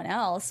like anyone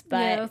else. But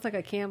yeah, it was like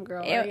a cam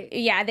girl, right?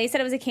 Yeah, they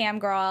said it was a cam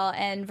girl,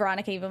 and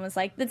Veronica even was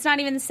like, it's not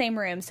even the same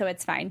room, so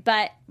it's fine.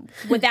 But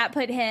would that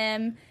put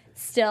him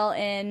still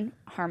in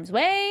harm's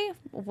way?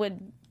 Would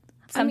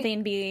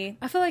something be...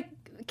 I feel like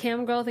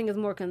cam girl thing is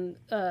more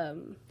consensual.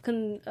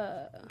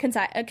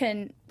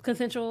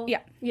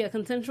 Yeah,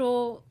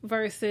 consensual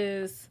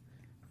versus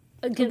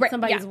against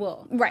somebody's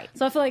will. Right.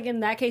 So I feel like in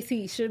that case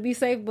he should be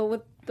safe, but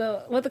with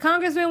the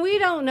congressman, we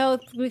don't know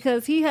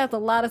because he has a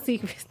lot of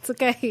secrets.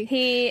 Okay,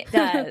 he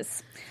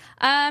does.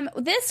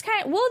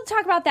 We'll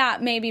talk about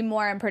that maybe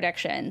more in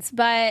predictions,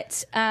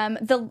 but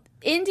the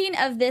ending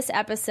of this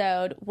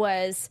episode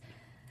was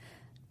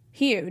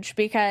huge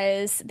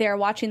because they're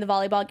watching the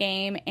volleyball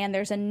game and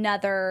there's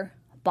another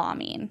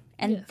bombing,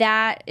 and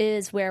that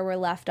is where we're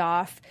left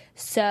off.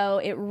 So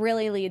it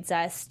really leads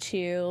us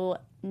to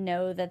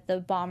know that the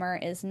bomber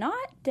is not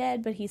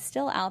dead, but he's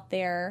still out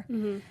there.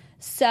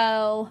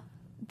 So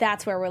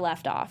that's where we're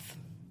left off,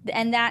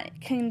 and that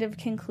kind of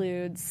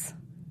concludes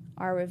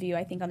our review,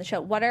 I think, on the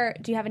show.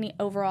 Do you have any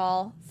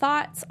overall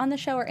thoughts on the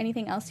show or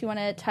anything else you want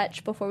to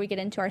touch before we get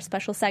into our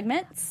special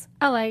segments?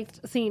 I liked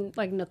seeing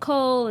like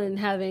Nicole and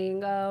having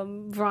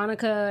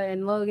Veronica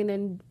and Logan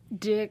and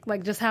Dick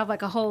like just have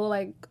like a whole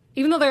like,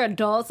 even though they're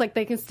adults, like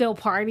they can still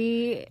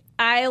party.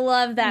 I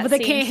love that, but they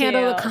can't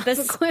handle the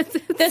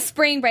consequences. The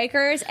spring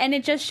breakers, and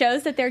it just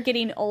shows that they're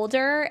getting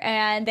older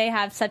and they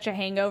have such a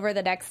hangover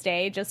the next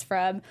day just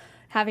from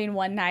having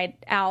one night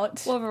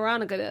out. Well,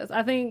 Veronica does.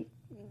 I think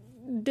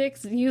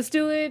Dick's used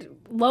to it.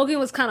 Logan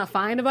was kind of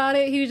fine about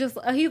it. He was just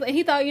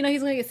he thought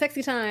he's gonna get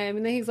sexy time,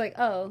 and then he's like,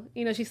 oh,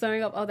 she's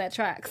throwing up. Oh, that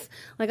tracks.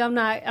 Like I'm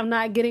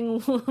not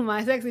getting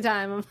my sexy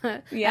time.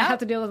 I have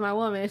to deal with my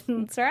woman.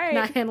 That's right.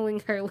 Not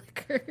handling her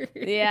liquor.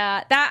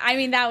 Yeah,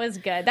 that was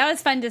good. That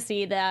was fun to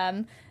see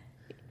them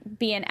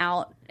being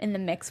out in the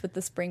mix with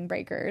the spring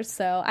breakers.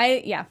 So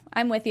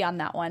I'm with you on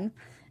that one.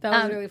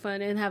 That was really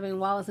fun, and having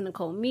Wallace and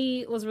Nicole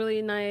meet was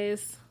really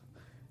nice.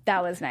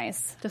 That was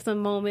nice. Just a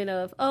moment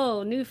of,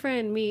 oh, new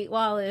friend, meet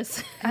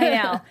Wallace. I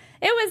know.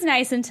 It was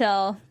nice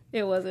until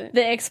it wasn't.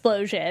 The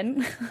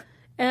explosion.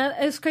 And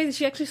it's crazy.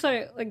 She actually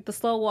started like the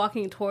slow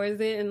walking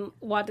towards it, and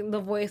watching the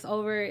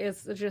voiceover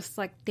is just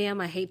like, damn,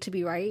 I hate to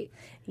be right.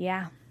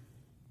 Yeah.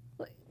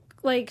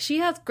 Like she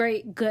has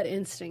great gut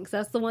instincts.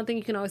 That's the one thing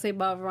you can always say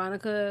about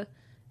Veronica.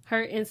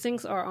 Her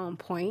instincts are on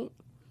point.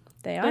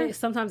 They are. But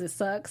sometimes it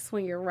sucks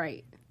when you're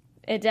right.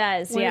 It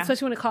does,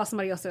 especially when it costs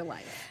somebody else their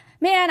life.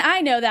 Man, I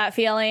know that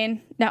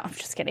feeling. No, I'm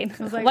just kidding.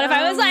 Like, what if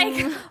I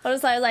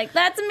was like,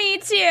 that's me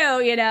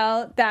too,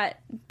 that,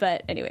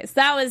 but anyways,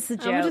 that was the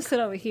joke. I'm gonna just sit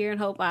over here and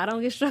hope I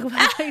don't get struck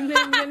by lightning,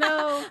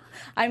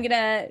 I'm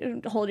gonna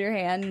hold your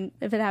hand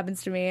if it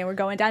happens to me and we're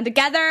going down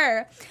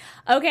together.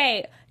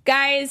 Okay,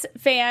 guys,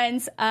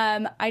 fans, we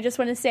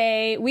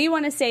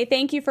want to say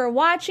thank you for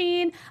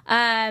watching.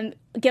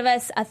 Give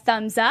us a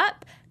thumbs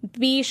up.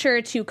 Be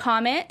sure to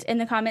comment in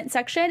the comment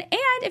section. And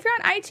if you're on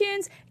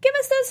iTunes, give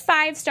us those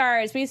 5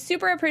 stars. We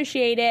super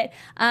appreciate it.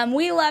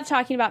 We love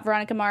talking about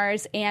Veronica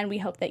Mars, and we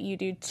hope that you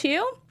do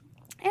too.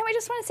 And we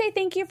just want to say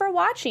thank you for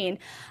watching.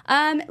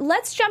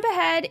 Let's jump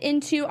ahead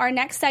into our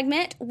next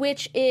segment,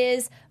 which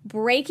is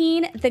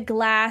breaking the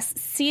glass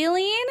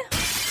ceiling.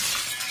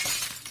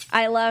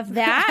 I love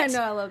that. I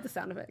know, I love the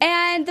sound effect.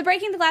 And the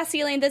Breaking the Glass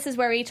Ceiling, this is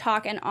where we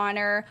talk and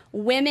honor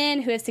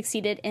women who have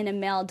succeeded in a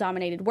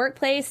male-dominated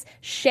workplace.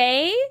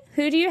 Shay,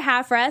 who do you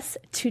have for us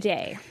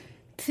today?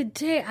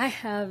 Today I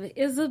have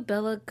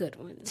Isabella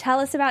Goodwin. Tell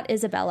us about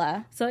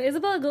Isabella. So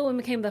Isabella Goodwin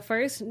became the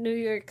first New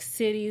York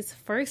City's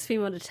first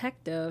female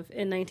detective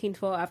in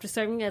 1912 after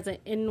serving as an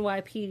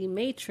NYPD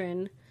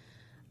matron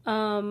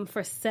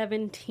for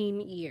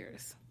 17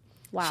 years.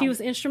 Wow. She was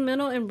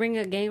instrumental in bringing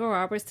a gang of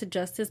robbers to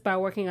justice by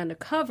working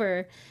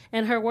undercover,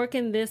 and her work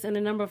in this and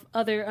a number of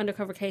other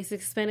undercover cases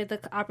expanded the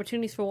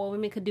opportunities for what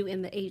women could do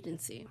in the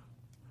agency.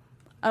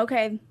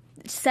 Okay,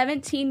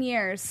 17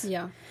 years.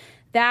 Yeah.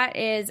 That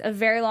is a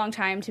very long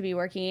time to be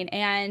working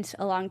and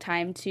a long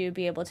time to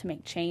be able to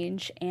make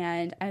change.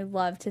 And I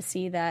love to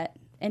see that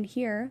and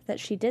hear that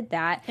she did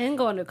that. And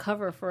go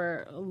undercover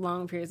for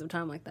long periods of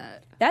time like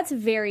that. That's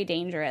very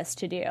dangerous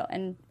to do.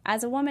 And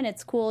as a woman,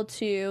 it's cool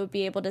to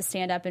be able to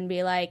stand up and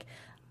be like,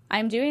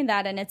 I'm doing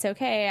that and it's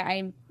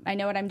okay. I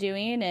know what I'm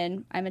doing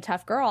and I'm a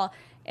tough girl.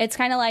 It's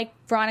kind of like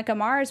Veronica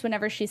Mars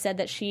whenever she said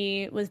that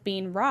she was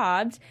being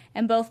robbed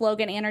and both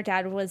Logan and her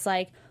dad was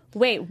like,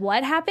 wait,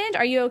 what happened?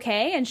 Are you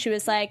okay? And she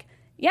was like,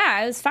 yeah,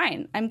 I was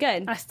fine. I'm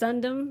good. I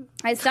stunned him.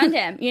 I stunned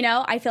him. You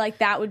know, I feel like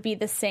that would be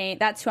the same.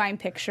 That's who I'm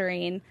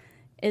picturing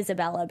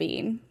Isabella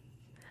being.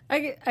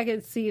 I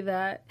could see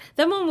that.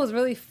 That moment was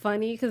really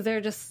funny because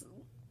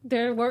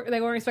they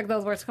weren't expecting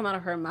those words to come out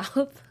of her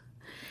mouth.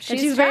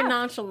 She's very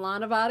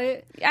nonchalant about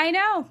it. I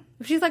know.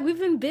 She's like, we've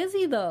been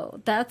busy, though.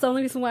 That's the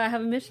only reason why I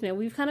haven't mentioned it.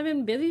 We've kind of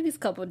been busy these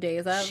couple of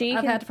days. I've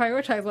had to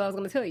prioritize what I was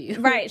going to tell you.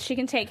 Right. She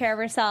can take care of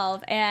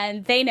herself,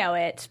 and they know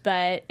it,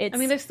 but it's... I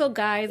mean, they're still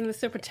guys, and they're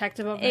still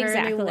protective of her,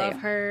 exactly. and they love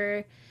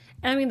her.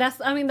 And that's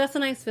a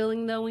nice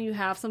feeling, though, when you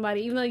have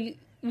somebody, even though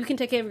you can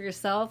take care of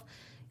yourself,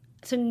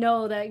 to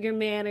know that your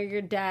man or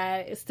your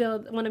dad is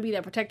still want to be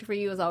that protector for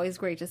you is always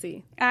great to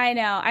see. I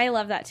know. I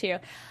love that, too.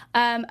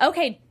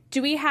 Okay.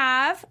 Do we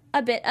have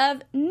a bit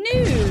of news?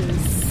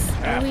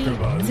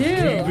 AfterBuzz We do.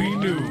 TV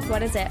News.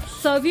 What is it?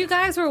 So if you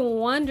guys were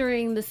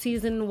wondering this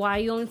season why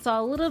you only saw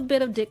a little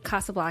bit of Dick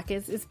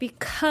Casablancas, it's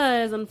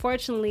because,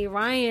 unfortunately,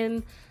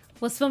 Ryan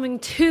was filming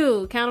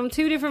two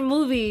different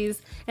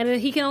movies, and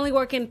he can only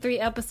work in 3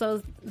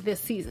 episodes this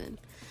season.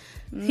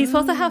 He's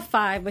supposed to have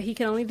 5, but he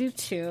can only do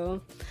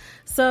 2.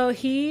 So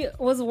he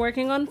was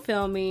working on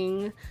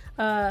filming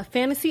a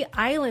Fantasy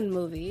Island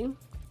movie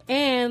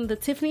and the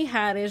Tiffany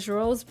Haddish,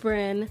 Rose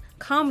Byrne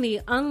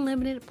comedy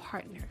Unlimited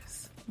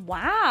Partners.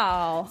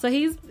 Wow. So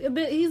he's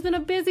been a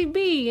busy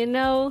bee, you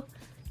know,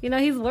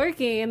 he's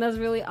working, and that's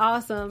really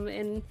awesome.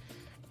 And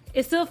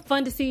it's still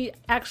fun to see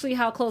actually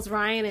how close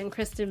Ryan and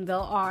Kristen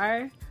Bell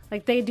are.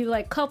 Like, they do,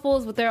 like,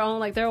 couples with their own,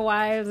 like, their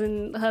wives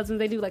and husbands.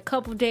 They do, like,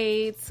 couple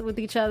dates with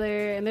each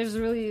other, and they're just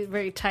really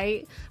very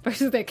tight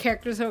versus their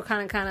characters who are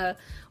kind of,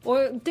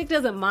 or Dick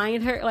doesn't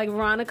mind her, like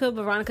Veronica,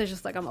 but Veronica's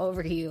just like, I'm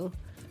over you.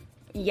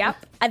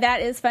 Yep, that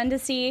is fun to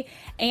see,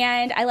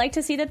 and I like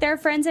to see that they're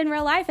friends in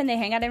real life and they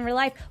hang out in real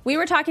life. We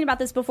were talking about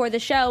this before the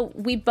show.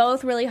 We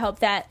both really hope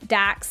that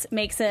Dax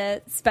makes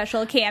a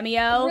special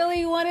cameo.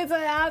 Really wanted to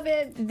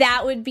happen.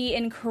 That would be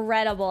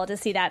incredible to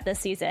see that this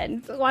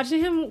season. Watching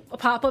him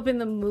pop up in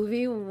the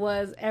movie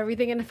was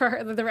everything, and for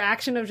her, the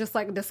reaction of just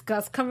like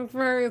disgust coming from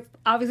her is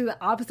obviously the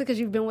opposite because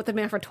you've been with the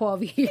man for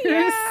 12 years.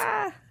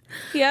 Yeah.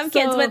 You have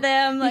kids with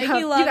him. Like,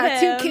 you love him. You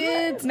got 2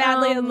 kids.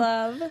 Madly in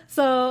love.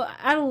 So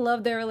I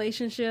love their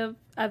relationship.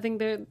 I think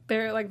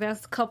they're like,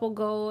 that's couple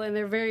goal, and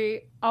they're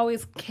very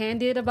always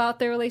candid about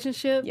their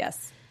relationship.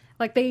 Yes.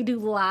 Like, they do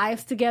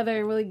lives together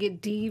and really get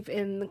deep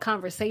in the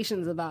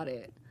conversations about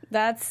it.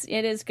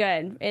 It is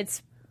good.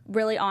 It's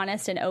really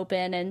honest and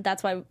open, and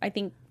that's why I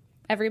think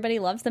everybody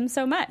loves them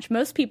so much.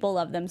 Most people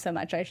love them so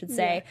much, I should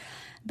say. Yeah.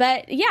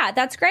 But yeah,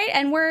 that's great,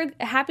 and we're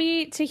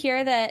happy to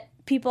hear that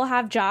people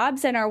have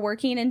jobs and are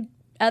working in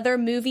other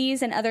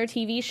movies and other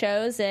TV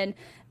shows and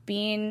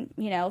being,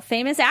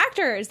 famous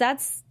actors.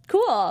 That's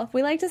cool.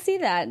 We like to see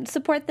that.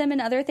 Support them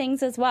in other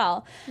things as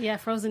well. Yeah,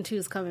 Frozen 2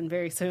 is coming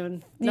very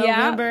soon.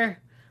 November. Yeah.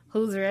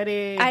 Who's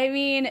ready? I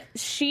mean,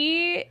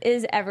 she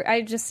is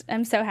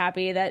I'm so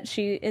happy that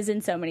she is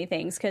in so many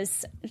things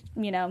because,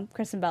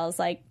 Kristen Bell is,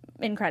 like,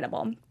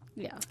 incredible.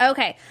 Yeah.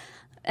 Okay.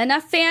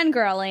 Enough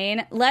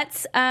fangirling.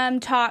 Let's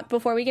talk,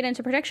 before we get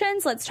into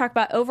predictions, let's talk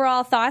about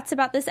overall thoughts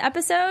about this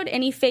episode.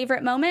 Any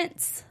favorite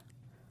moments?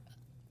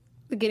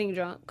 Getting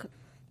drunk.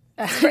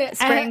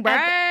 Spring break.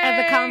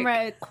 At the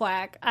Comrade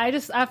Quack. I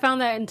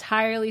found that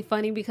entirely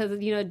funny because,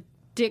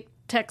 Dick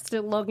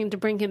texted Logan to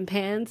bring him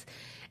pants.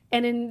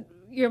 And in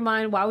your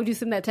mind, why would you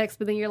send that text?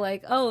 But then you're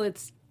like, oh,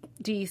 it's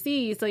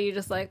DC, so you're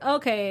just like,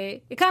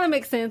 okay, it kind of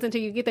makes sense until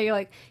you get there. You're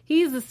like,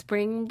 he's the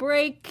spring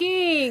break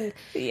king.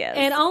 Yes.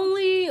 And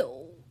only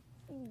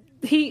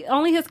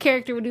his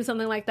character would do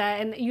something like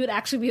that, and you would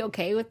actually be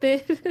okay with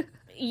it.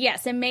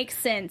 Yes, it makes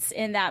sense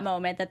in that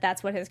moment that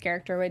that's what his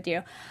character would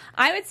do.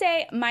 I would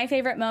say my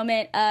favorite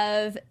moment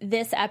of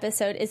this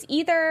episode is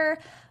either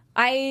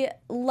I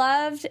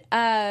loved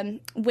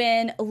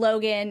when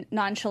Logan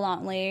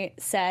nonchalantly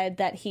said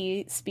that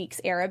he speaks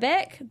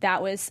Arabic.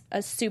 That was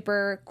a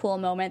super cool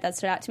moment that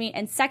stood out to me.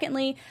 And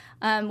secondly,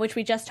 which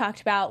we just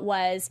talked about,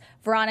 was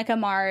Veronica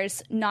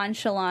Mars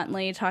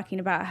nonchalantly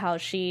talking about how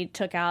she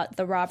took out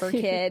the robber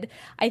kid.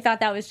 I thought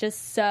that was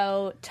just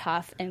so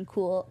tough and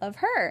cool of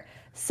her.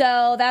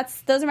 So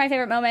those are my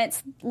favorite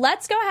moments.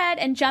 Let's go ahead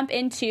and jump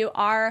into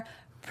our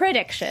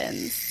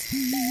predictions.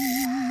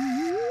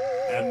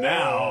 And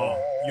now,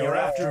 your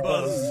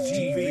AfterBuzz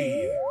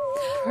TV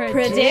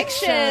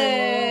predictions.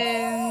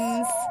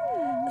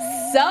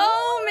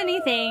 So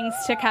many things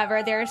to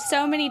cover. There are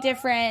so many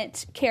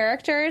different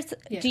characters.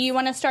 Yes. Do you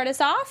want to start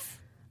us off?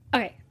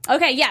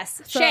 Okay,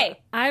 yes. So Shay,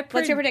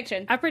 what's your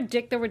prediction? I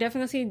predict that we're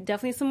definitely going to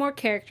see some more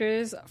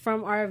characters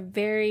from our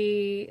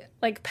very,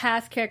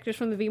 past characters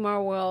from the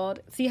VMAR world,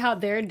 see how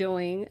they're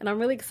doing, and I'm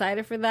really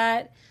excited for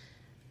that.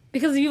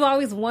 Because you've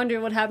always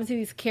wondered what happened to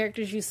these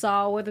characters you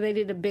saw, whether they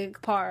did a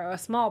big part or a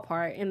small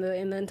part in the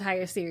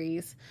entire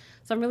series.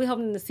 So I'm really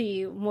hoping to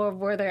see more of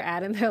where they're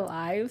at in their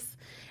lives.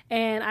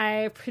 And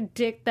I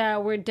predict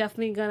that we're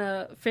definitely going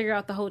to figure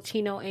out the whole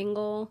Chino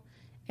angle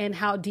and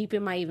how deep it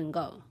might even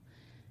go.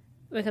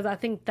 Because I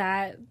feel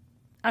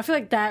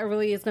like that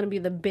really is going to be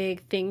the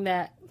big thing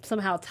that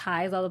somehow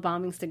ties all the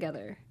bombings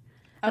together. Okay.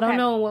 I don't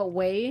know in what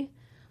way.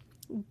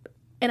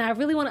 And I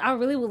really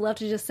would love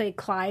to just say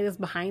Clyde is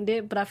behind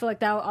it, but I feel like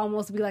that would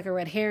almost be like a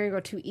red herring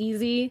or too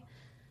easy.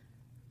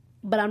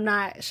 But I'm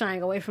not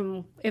shying away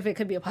from if it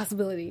could be a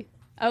possibility.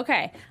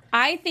 Okay.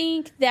 I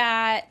think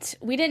that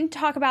we didn't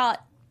talk about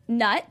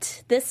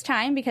Nut this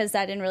time because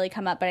that didn't really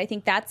come up, but I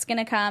think that's going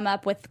to come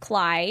up with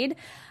Clyde.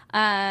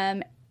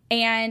 And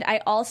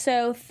I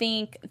also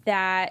think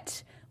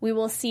that we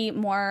will see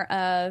more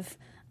of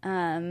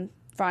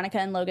Veronica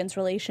and Logan's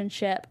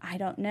relationship. I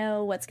don't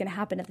know what's going to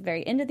happen at the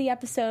very end of the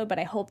episode, but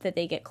I hope that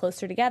they get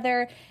closer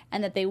together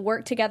and that they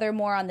work together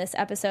more on this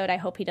episode. I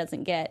hope he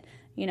doesn't get,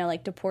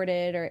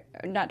 deported or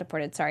not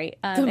deported. Sorry.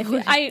 I'm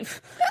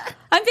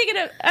thinking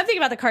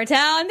about the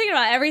cartel. I'm thinking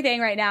about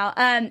everything right now.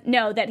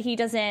 No, that he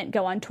doesn't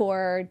go on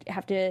tour,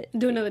 have to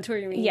do another tour.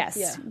 You mean? Yes.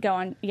 Yeah. Go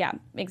on. Yeah,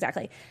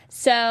 exactly.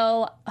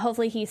 So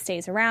hopefully he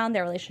stays around.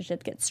 Their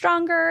relationship gets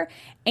stronger.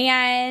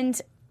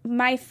 And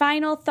my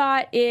final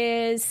thought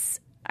is,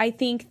 I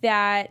think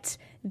that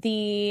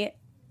the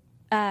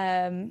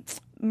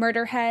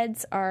murder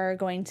heads are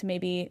going to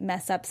maybe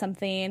mess up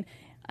something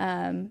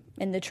in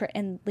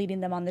and leading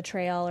them on the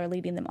trail or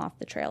leading them off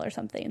the trail or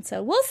something.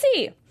 So we'll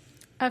see.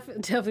 I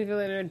definitely feel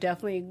like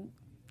they're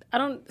I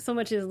don't so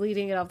much as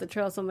leading it off the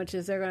trail so much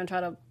as they're going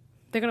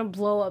to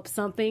blow up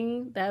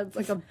something that's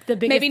the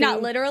biggest maybe thing.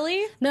 Not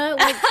literally. No,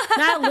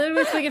 not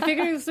literally speaking.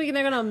 Figuratively speaking,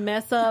 they're going to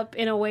mess up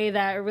in a way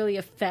that really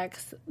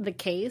affects the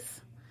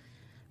case.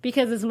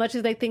 Because as much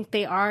as they think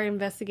they are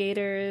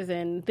investigators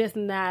and this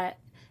and that,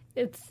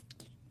 it's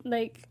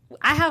like,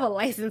 I have a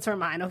license for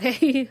mine,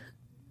 okay?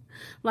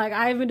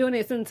 I've been doing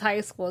it since high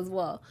school as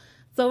well.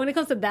 So when it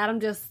comes to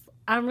that,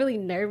 I'm really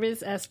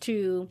nervous as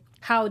to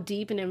how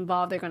deep and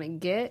involved they're going to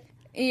get.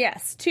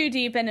 Yes, too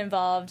deep and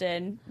involved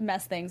and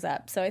mess things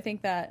up. So I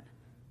think that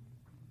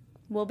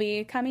will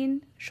be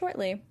coming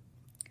shortly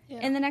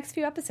in the next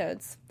few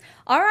episodes.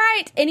 All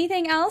right.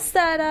 Anything else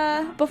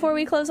that, before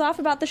we close off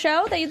about the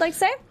show that you'd like to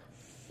say?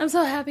 I'm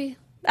so happy.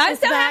 Happy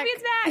it's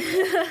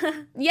back.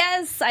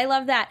 Yes, I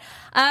love that.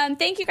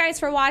 Thank you guys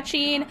for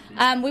watching.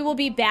 We will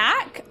be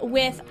back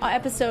with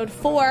episode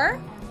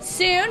 4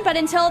 soon. But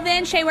until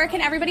then, Shay, where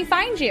can everybody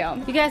find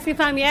you? You guys can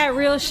find me at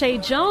Real Shay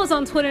Jones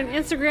on Twitter and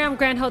Instagram.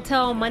 Grand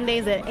Hotel on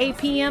Mondays at 8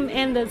 p.m.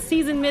 And the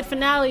season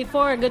mid-finale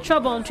for Good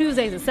Trouble on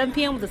Tuesdays at 7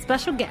 p.m. with a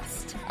special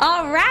guest.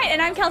 All right.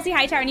 And I'm Kelsey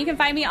Hightower. And you can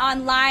find me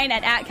online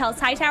at Kels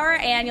Hightower.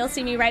 And you'll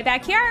see me right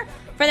back here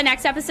for the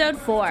next episode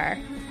 4.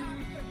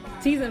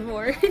 Season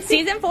 4.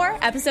 Season 4,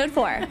 episode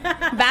 4.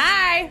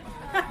 Bye.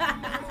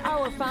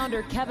 Our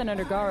founder, Kevin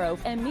Undergaro,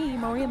 and me,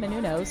 Maria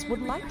Menounos,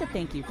 would like to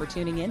thank you for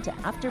tuning in to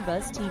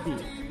AfterBuzz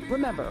TV.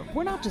 Remember,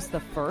 we're not just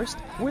the first,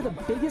 we're the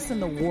biggest in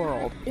the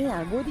world,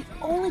 and we're the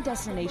only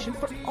destination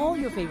for all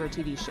your favorite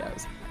TV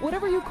shows.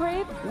 Whatever you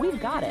crave, we've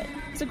got it.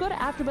 So go to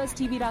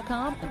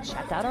AfterBuzzTV.com and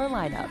check out our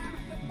lineup.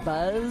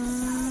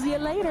 Buzz you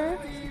later.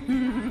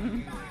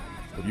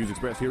 The views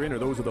expressed herein are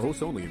those of the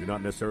hosts only and do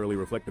not necessarily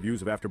reflect the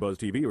views of AfterBuzz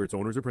TV or its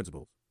owners or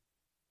principals.